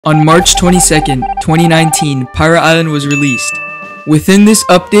On March 22nd, 2019, Pirate Island was released. Within this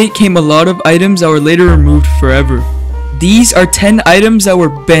update came a lot of items that were later removed forever. These are 10 items that were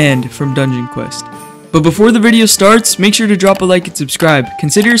banned from Dungeon Quest. But before the video starts, make sure to drop a like and subscribe.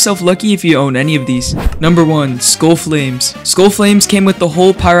 Consider yourself lucky if you own any of these. Number 1. Skull Flames. Skull Flames came with the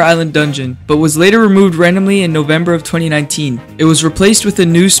whole Pirate Island dungeon, but was later removed randomly in November of 2019. It was replaced with a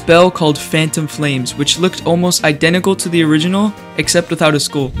new spell called Phantom Flames, which looked almost identical to the original, except without a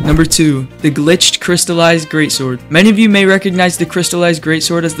skull. Number 2. The glitched Crystalized Greatsword. Many of you may recognize the Crystalized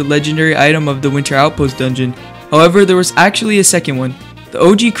Greatsword as the legendary item of the Winter Outpost dungeon. However, there was actually a second one. The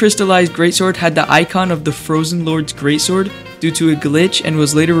OG Crystalized Greatsword had the icon of the Frozen Lord's Greatsword due to a glitch and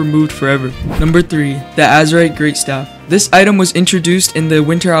was later removed forever. Number 3. The Azerite Greatstaff. This item was introduced in the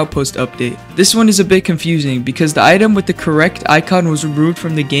Winter Outpost update. This one is a bit confusing because the item with the correct icon was removed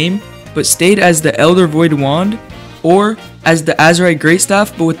from the game but stayed as the Elder Void Wand or as the Azerite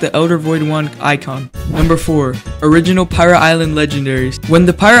Greatstaff but with the Elder Void Wand icon. Number 4. Original Pirate Island Legendaries. When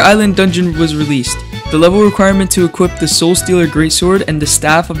the Pirate Island dungeon was released, the level requirement to equip the Soul Stealer Greatsword and the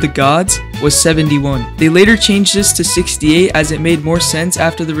Staff of the Gods was 71. They later changed this to 68 as it made more sense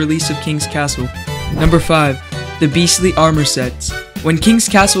after the release of King's Castle. Number 5. The Beastly Armor Sets. When King's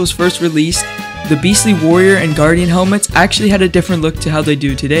Castle was first released, the Beastly Warrior and Guardian helmets actually had a different look to how they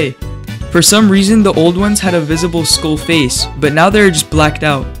do today. For some reason, the old ones had a visible skull face, but now they're just blacked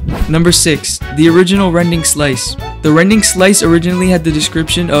out. Number 6. The original Rending Slice. The Rending Slice originally had the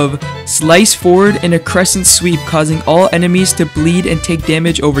description of slice forward in a crescent sweep, causing all enemies to bleed and take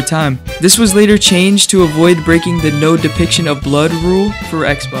damage over time. This was later changed to avoid breaking the no depiction of blood rule for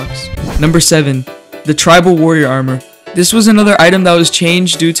Xbox. Number 7. The Tribal Warrior Armor. This was another item that was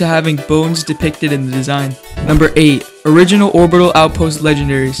changed due to having bones depicted in the design. Number 8. Original Orbital Outpost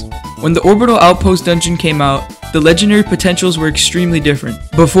Legendaries. When the Orbital Outpost dungeon came out, the legendary potentials were extremely different.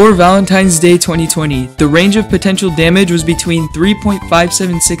 Before Valentine's Day 2020, the range of potential damage was between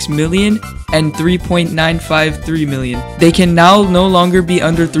 3.576 million and 3.953 million. They can now no longer be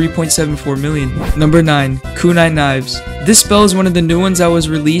under 3.74 million. Number 9. Kunai Knives. This spell is one of the new ones that was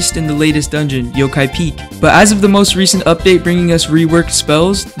released in the latest dungeon, Yokai Peak. But as of the most recent update bringing us reworked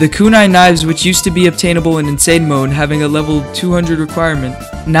spells, the Kunai Knives, which used to be obtainable in Insane mode having a level 200 requirement,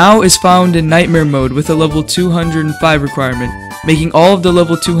 now is found in Nightmare mode with a level 205 requirement, making all of the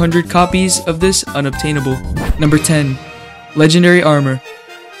level 200 copies of this unobtainable. Number 10. Legendary Armor.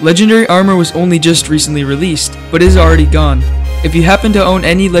 Legendary Armor was only just recently released, but is already gone. If you happen to own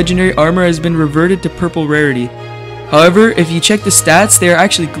any Legendary Armor, it has been reverted to purple rarity. However, if you check the stats, they are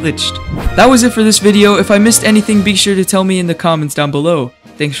actually glitched. That was it for this video. If I missed anything, be sure to tell me in the comments down below.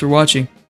 Thanks for watching.